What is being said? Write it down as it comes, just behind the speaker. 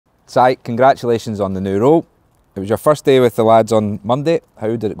Si, congratulations on the new role. It was your first day with the lads on Monday. How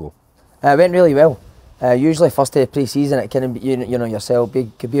did it go? It went really well. Usually first day of pre-season it can be, you know yourself,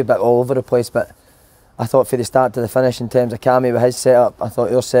 could be a bit all over the place, but I thought for the start to the finish in terms of Cammy with his setup, I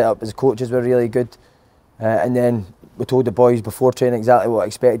thought our setup as a coaches were really good. And then we told the boys before training exactly what I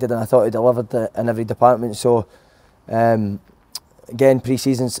expected, and I thought he delivered in every department. So again,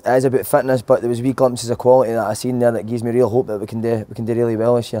 pre-season is about fitness, but there was wee glimpses of quality that I seen there that gives me real hope that we can do really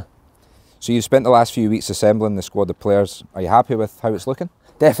well this year. So you've spent the last few weeks assembling the squad of players. Are you happy with how it's looking?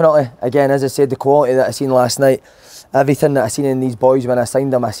 Definitely. Again, as I said, the quality that I seen last night, everything that I seen in these boys when I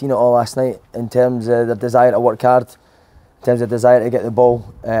signed them, I seen it all last night in terms of their desire to work hard, in terms of desire to get the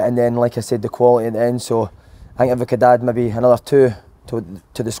ball, and then, like I said, the quality at the end. So I think if we could add maybe another two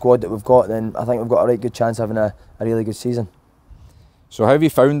to the squad that we've got, then I think we've got a right good chance of having a really good season. So how have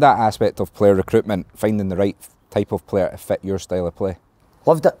you found that aspect of player recruitment, finding the right type of player to fit your style of play?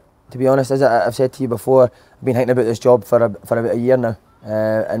 Loved it, to be honest. As I've said to you before, I've been thinking about this job for about a year now.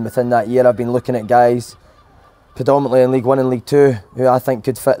 And within that year I've been looking at guys predominantly in League 1 and League 2 who I think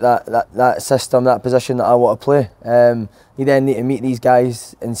could fit that system, that position that I want to play. You then need to meet these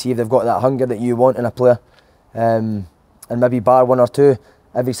guys and see if they've got that hunger that you want in a player. And maybe bar one or two,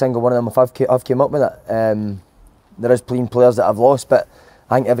 every single one of them I've came up with it. There is plenty players that I've lost, but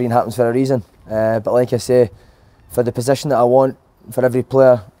I think everything happens for a reason. But like I say, for the position that I want, for every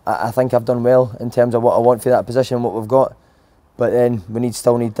player, I think I've done well in terms of what I want for that position and what we've got. But then we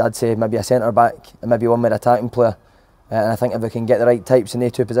still need, I'd say, maybe a centre back and maybe one more attacking player. And I think if we can get the right types in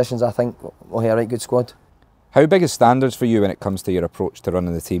these two positions, I think we'll have a right good squad. How big is standards for you when it comes to your approach to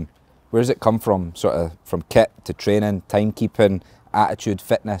running the team? Where does it come from, sort of from kit to training, timekeeping, attitude,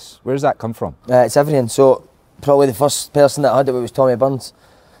 fitness? Where does that come from? It's everything. So probably the first person that had it was Tommy Burns.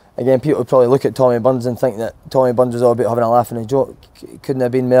 Again, people would probably look at Tommy Burns and think that Tommy Burns was all about having a laugh and a joke. Couldn't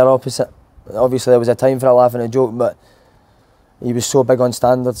have been more opposite. Obviously there was a time for a laugh and a joke, but he was so big on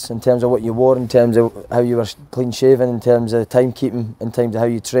standards in terms of what you wore, in terms of how you were clean shaven, in terms of timekeeping, in terms of how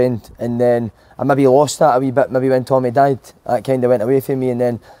you trained. And then I maybe lost that a wee bit, maybe when Tommy died. That kind of went away from me, and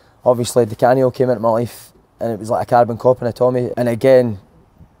then obviously Di Canio came into my life and it was like a carbon copy of Tommy. And again,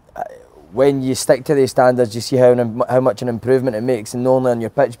 when you stick to these standards, you see how much an improvement it makes, and not only on your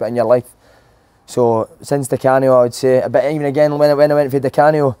pitch but in your life. So since Di Canio, I would say, but even again when I went for Di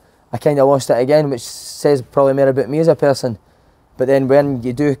Canio, I kind of lost it again, which says probably more about me as a person. But then when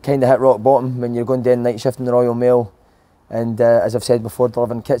you do kind of hit rock bottom, when you're going down night shift in the Royal Mail, and as I've said before,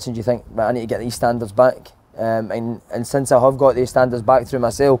 delivering kitchens, you think, right, I need to get these standards back. And since I have got these standards back through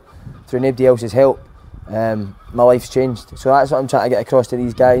myself, through nobody else's help, my life's changed. So that's what I'm trying to get across to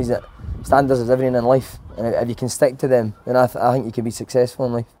these guys, that standards is everything in life. And if you can stick to them, then I think you can be successful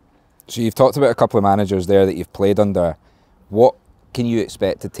in life. So you've talked about a couple of managers there that you've played under. What can you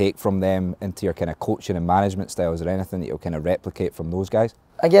expect to take from them into your kind of coaching and management style? Is there anything that you'll kind of replicate from those guys?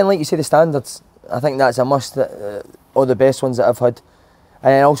 Again, like you say, the standards. I think that's a must. All the best ones that I've had.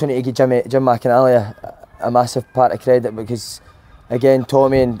 And I also need to give Jim McInally a massive part of credit, because again,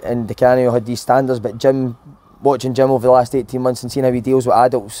 Tommy and Di Canio had these standards, but watching Jim over the last 18 months and seeing how he deals with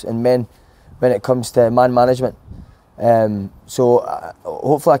adults and men when it comes to man management. So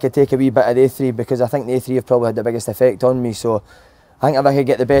hopefully I could take a wee bit of the A3, because I think the A3 have probably had the biggest effect on me. So I think if I could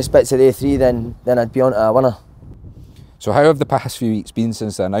get the best bits of the A3, then I'd be on to a winner. So how have the past few weeks been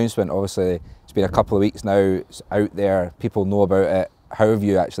since the announcement? Obviously it's been a couple of weeks now, it's out there, people know about it. How have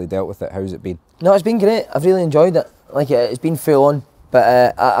you actually dealt with it? How's it been? No, it's been great. I've really enjoyed it. Like, it's been full on,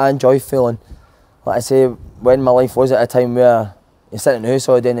 but I enjoy full on. Like I say, when my life was at a time where you're sitting in the house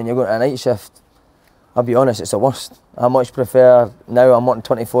all day and you're going to a night shift, I'll be honest, it's the worst. I much prefer, now I'm working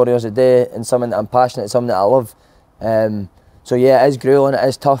 24 hours a day in something that I'm passionate, something that I love. So yeah, it is grueling, it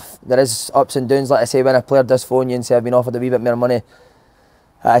is tough. There is ups and downs. Like I say, when a player does phone you and say, I've been offered a wee bit more money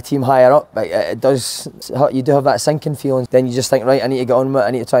at a team higher up, it does, you do have that sinking feeling. Then you just think, right, I need to get on with it,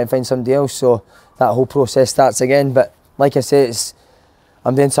 I need to try and find somebody else. So that whole process starts again. But like I say,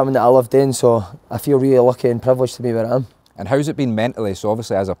 I'm doing something that I love doing, so I feel really lucky and privileged to be where I am. And how's it been mentally? So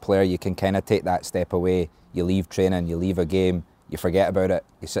obviously as a player you can kind of take that step away, you leave training, you leave a game, you forget about it,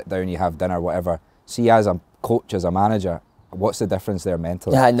 you sit down, you have dinner, whatever. See, as a coach, as a manager, what's the difference there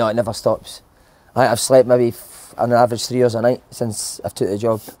mentally? Yeah, no, it never stops. I've slept maybe on an average 3 hours a night since I've took the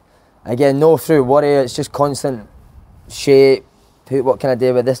job. Again, no through worry, it's just constant shape, what can I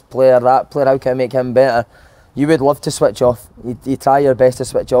do with this player, that player, how can I make him better? You would love to switch off, you try your best to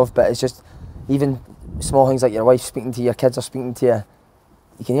switch off, but it's just, even small things like your wife speaking to you, your kids are speaking to you,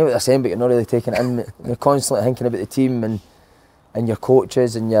 you can hear what they're saying but you're not really taking it in. You're constantly thinking about the team, and and your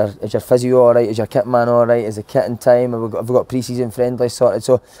coaches and is your physio all right, is your kit man all right, is the kit in time, have we got pre-season friendlies sorted.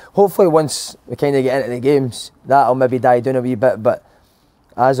 So hopefully once we kind of get into the games, that'll maybe die down a wee bit, but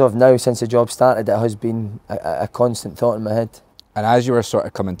as of now, since the job started, it has been a constant thought in my head. And as you were sort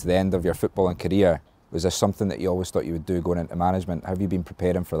of coming to the end of your footballing career, was there something that you always thought you would do going into management? Have you been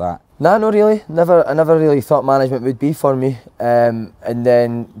preparing for that? Nah, not really. I never really thought management would be for me. And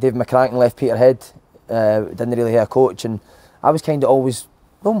then Dave McCracken left Peterhead, didn't really have a coach, and I was kind of always,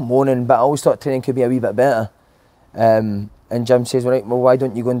 not moaning, but I always thought training could be a wee bit better. And Jim says, well, why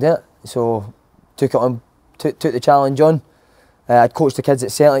don't you go and do it? So took it on, took the challenge on. I'd coached the kids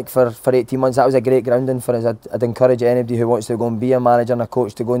at Celtic for 18 months. That was a great grounding for us. I'd encourage anybody who wants to go and be a manager and a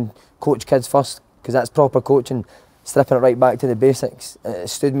coach to go and coach kids first, because that's proper coaching, stripping it right back to the basics. It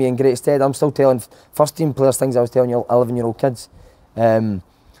stood me in great stead. I'm still telling first team players things I was telling 11-year-old kids.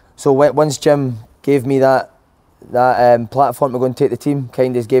 So once Jim gave me that platform to go and take the team,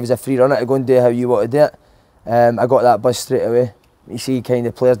 kind of gave us a free run to go and do how you want to do it, I got that buzz straight away. You see kind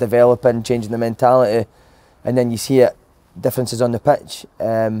of players developing, changing the mentality, and then you see it, differences on the pitch.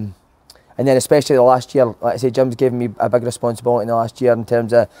 And then especially the last year, like I say, Jim's given me a big responsibility in the last year in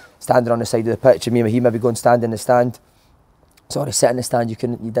terms of standing on the side of the pitch, and he maybe go and stand in the stand. Sorry, sit in the stand. You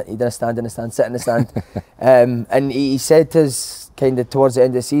didn't stand in the stand, sit in the stand. And he said to us kind of towards the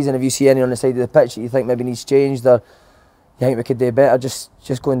end of the season, if you see any on the side of the pitch that you think maybe needs changed or you think we could do better, just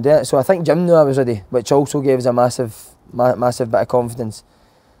go and do it. So I think Jim knew I was ready, which also gave us a massive bit of confidence.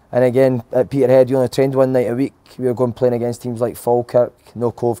 And again, at Peterhead, we only trained one night a week. We were going playing against teams like Falkirk, no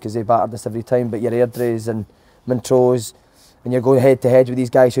Cove because they battered us every time, but your Airdries and Montrose, and you're going head to head with these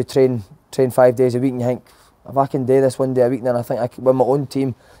guys who train 5 days a week, and you think, if I can do this 1 day a week, then I think I could, with my own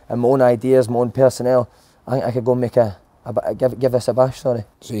team and my own ideas, my own personnel, I think I could go and make give this a bash, sorry.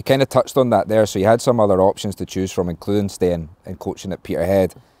 So you kind of touched on that there, so you had some other options to choose from, including staying and coaching at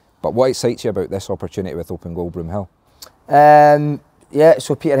Peterhead. But what excites you about this opportunity with Open Goal Broomhill? Yeah,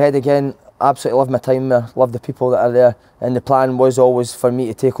 so Peterhead again, absolutely love my time there, love the people that are there, and the plan was always for me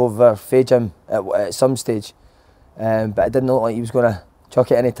to take over Faye Gym at some stage, but it didn't look like he was going to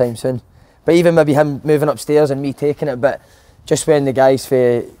chuck it anytime soon. But even maybe him moving upstairs and me taking it, but just when the guys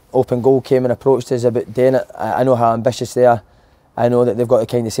for Open Goal came and approached us about doing it, I know how ambitious they are. I know that they've got the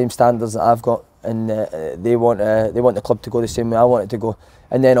kind of same standards that I've got, and they want the club to go the same way I want it to go.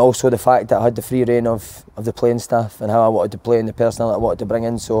 And then also the fact that I had the free reign of the playing staff and how I wanted to play and the personnel that I wanted to bring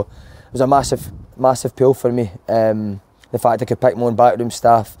in. So it was a massive pull for me. The fact I could pick my own backroom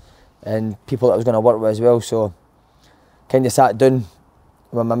staff and people that I was going to work with as well. So kind of sat down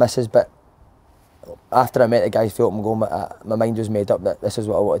with my missus, but after I met the guys for Open Goal, my mind was made up that this is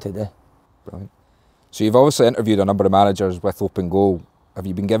what I wanted to do. Brilliant. So you've obviously interviewed a number of managers with Open Goal. Have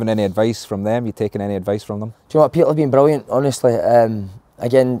you been given any advice from them? You taken any advice from them? Do you know what, people have been brilliant, honestly.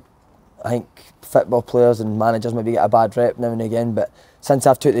 Again, I think football players and managers maybe get a bad rep now and again, but since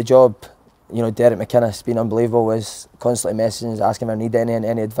I've took the job, you know, Derek McInnes been unbelievable, was constantly messaging us, asking if I need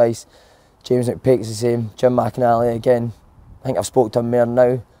any advice. James McPake's the same. Jim McInally again. I think I've spoke to him more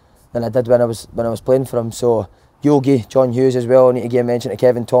now than I did when I was playing for him. So Yogi, John Hughes as well. I need to give a mention to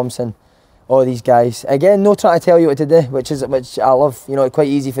Kevin Thompson. All these guys. Again, no trying to tell you what to do, which I love. You know, it's quite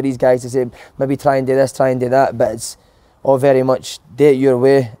easy for these guys to say, maybe try and do this, try and do that, but it's all very much do it your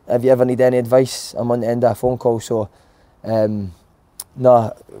way. If you ever need any advice, I'm on the end of a phone call. So,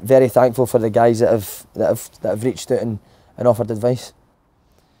 no, very thankful for the guys that have reached out and offered advice.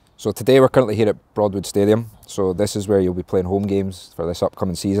 So today we're currently here at Broadwood Stadium. So this is where you'll be playing home games for this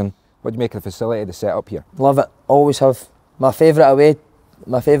upcoming season. What do you make of the facility, the setup here? Love it. Always have. My favourite away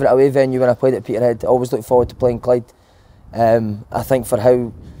venue when I played at Peterhead. I always look forward to playing Clyde. I think for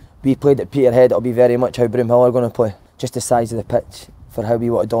how we played at Peterhead, it'll be very much how Broomhill are going to play. Just the size of the pitch, for how we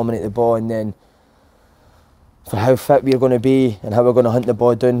want to dominate the ball, and then for how fit we're going to be and how we're going to hunt the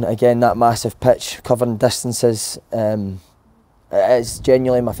ball down. Again, that massive pitch, covering distances. It is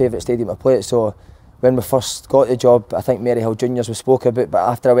genuinely my favourite stadium to play at. So when we first got the job, I think Maryhill Juniors was spoke about, but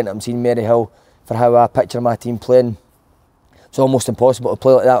after I went up and seen Maryhill, for how I picture my team playing, it's almost impossible to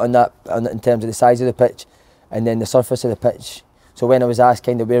play like that in terms of the size of the pitch and then the surface of the pitch. So when I was asked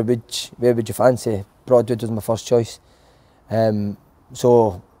kind of where would you fancy, Broadwood was my first choice.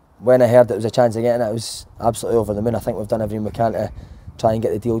 So when I heard there was a chance of getting it, I was absolutely over the moon. I think we've done everything we can to try and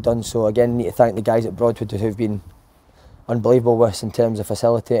get the deal done. So again, need to thank the guys at Broadwood who've been unbelievable with us in terms of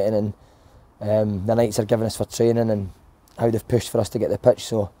facilitating and the nights they're giving us for training and how they've pushed for us to get the pitch.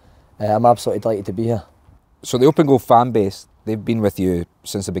 So I'm absolutely delighted to be here. So the Open Goal fan base, they've been with you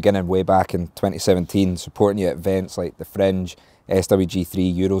since the beginning, way back in 2017, supporting you at events like the Fringe,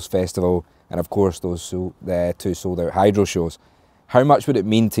 SWG3, Euros Festival, and of course the two sold out Hydro shows. How much would it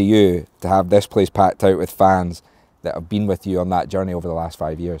mean to you to have this place packed out with fans that have been with you on that journey over the last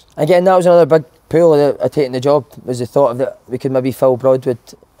 5 years? Again, that was another big pull of taking the job, was the thought of that we could maybe fill Broadwood,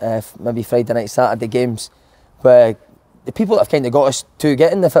 maybe Friday night, Saturday games. But the people that have kind of got us to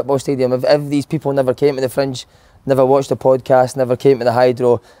get in the football stadium, if these people never came to the Fringe, never watched the podcast, never came to the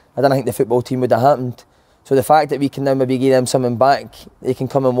Hydro, I don't think the football team would have happened. So the fact that we can now maybe give them something back, they can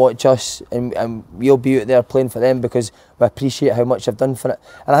come and watch us, and we'll be out there playing for them because we appreciate how much they've done for it.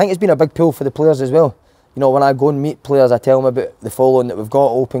 And I think it's been a big pull for the players as well. You know, when I go and meet players, I tell them about the following that we've got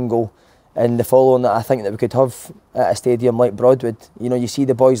at Open Goal and the following that I think that we could have at a stadium like Broadwood. You know, you see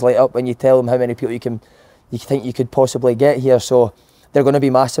the boys light up when you tell them how many people you think you could possibly get here. So they're going to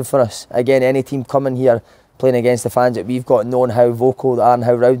be massive for us. Again, any team coming here playing against the fans that we've got, knowing how vocal they are and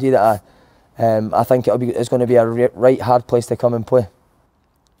how rowdy they are, I think it's going to be a right hard place to come and play.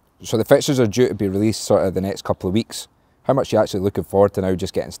 So the fixtures are due to be released sort of the next couple of weeks. How much are you actually looking forward to now,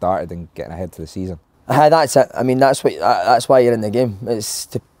 just getting started and getting ahead to the season? That's it. I mean, that's why you're in the game. It's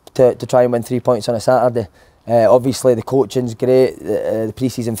to try and win 3 points on a Saturday. Obviously, the coaching's great. The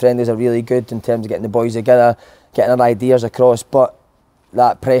pre-season friendlies are really good in terms of getting the boys together, getting our ideas across. But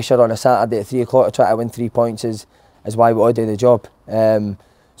that pressure on a Saturday at 3 o'clock to try to win 3 points is why we ought to do the job.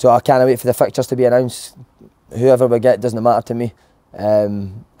 So I can't wait for the fixtures to be announced. Whoever we get doesn't matter to me.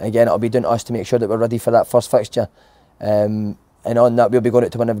 Again, it'll be down to us to make sure that we're ready for that first fixture. And on that, we'll be going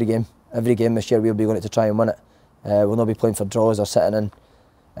out to win every game. Every game this year, we'll be going out to try and win it. We'll not be playing for draws or sitting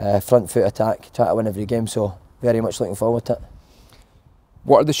in front foot attack, try to win every game. So very much looking forward to it.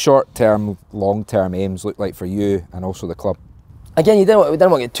 What are the short-term, long-term aims look like for you and also the club? Again, we didn't want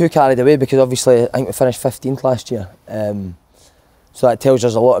to get too carried away because obviously I think we finished 15th last year. So that tells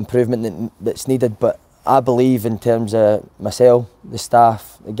us a lot of improvement that's needed. But I believe in terms of myself, the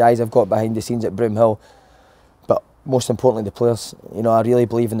staff, the guys I've got behind the scenes at Broomhill, but most importantly the players. You know, I really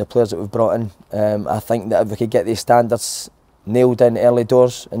believe in the players that we've brought in. I think that if we could get these standards nailed in early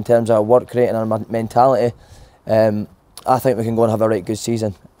doors in terms of our work rate and our mentality, I think we can go and have a right good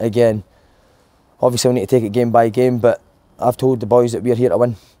season. Again, obviously we need to take it game by game, but I've told the boys that we're here to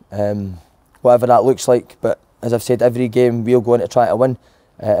win, whatever that looks like. But as I've said, every game we'll go in to try to win,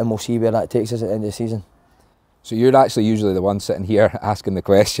 and we'll see where that takes us at the end of the season. So you're actually usually the one sitting here asking the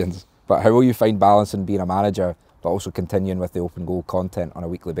questions, but how will you find balancing being a manager but also continuing with the Open Goal content on a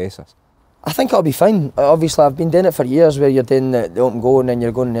weekly basis? I think I'll be fine. Obviously I've been doing it for years where you're doing the Open Goal and then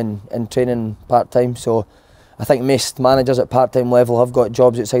you're going in training part-time, so I think most managers at part-time level have got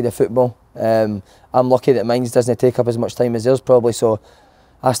jobs outside of football. I'm lucky that mine doesn't take up as much time as theirs probably, so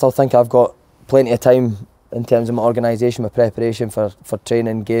I still think I've got plenty of time in terms of my organisation, my preparation for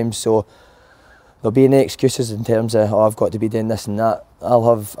training, games, so there'll be no excuses in terms of, oh, I've got to be doing this and that.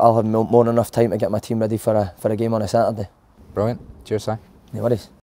 I'll have more than enough time to get my team ready for a game on a Saturday. Brilliant. Cheers, Si. No worries.